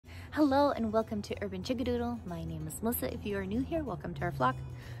Hello and welcome to Urban Chickadoodle. My name is Melissa. If you are new here, welcome to our flock.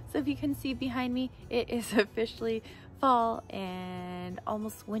 So if you can see behind me, it is officially fall and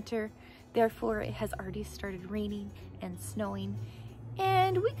almost winter. Therefore, it has already started raining and snowing.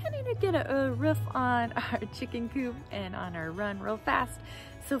 And we kind of need to get a roof on our chicken coop and on our run real fast.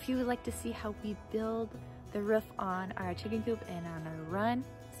 So if you would like to see how we build the roof on our chicken coop and on our run,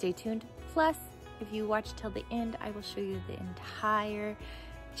 stay tuned. Plus, if you watch till the end, I will show you the entire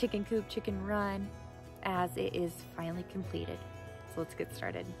chicken coop, chicken run as it is finally completed. So let's get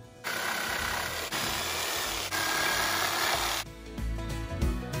started.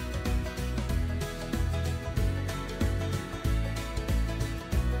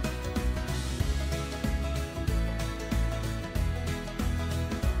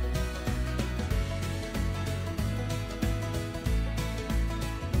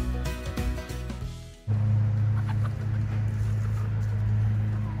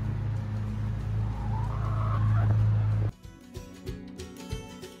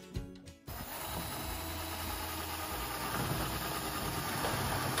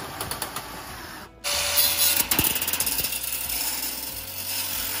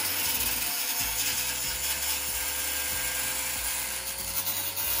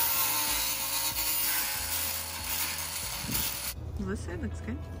 This side looks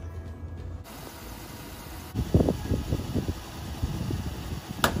good.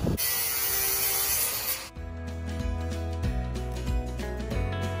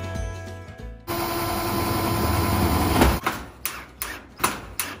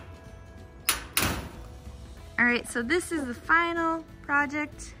 All right, so this is the final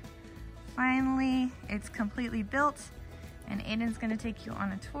project. Finally, it's completely built, and Aiden's gonna take you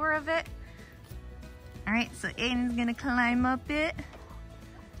on a tour of it. All right, so Aiden's gonna climb up it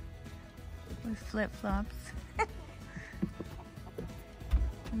with flip-flops.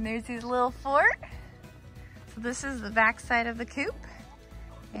 And there's his little fort. So this is the back side of the coop.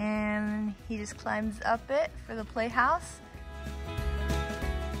 And he just climbs up it for the playhouse.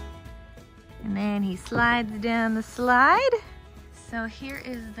 And then he slides down the slide. So here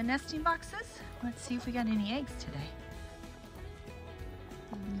is the nesting boxes. Let's see if we got any eggs today.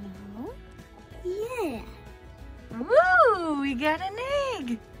 Yeah. Woo! We got an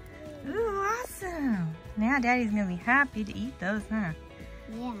egg! Ooh, awesome! Now Daddy's gonna be happy to eat those, huh?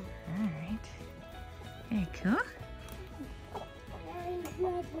 Yeah. Alright. Very cool.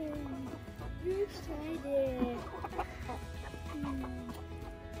 You're excited.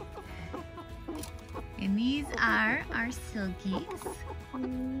 And these are our silkies.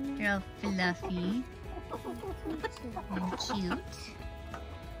 They're all fluffy and cute.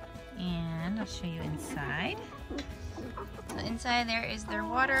 And I'll show you inside. So inside there is their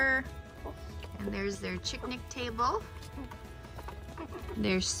water, and there's their picnic table,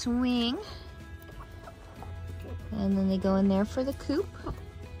 their swing, and then they go in there for the coop.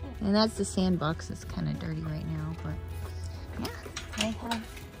 And that's the sandbox. It's kind of dirty right now, but yeah, they have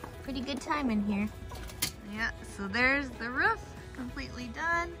a pretty good time in here. Yeah, so there's the roof completely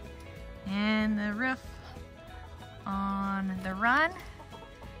done, and the roof on the run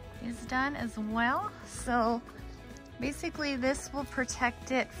is done as well. So basically this will protect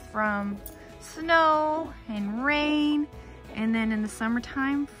it from snow and rain, and then in the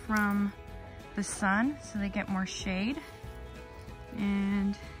summertime from the sun, so they get more shade.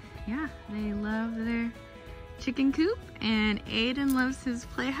 And yeah, they love their chicken coop, and Aiden loves his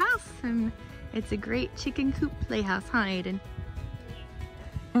playhouse, and it's a great chicken coop playhouse, huh Aiden?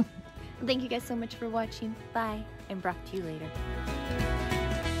 Thank you guys so much for watching. Bye, and brought to you later.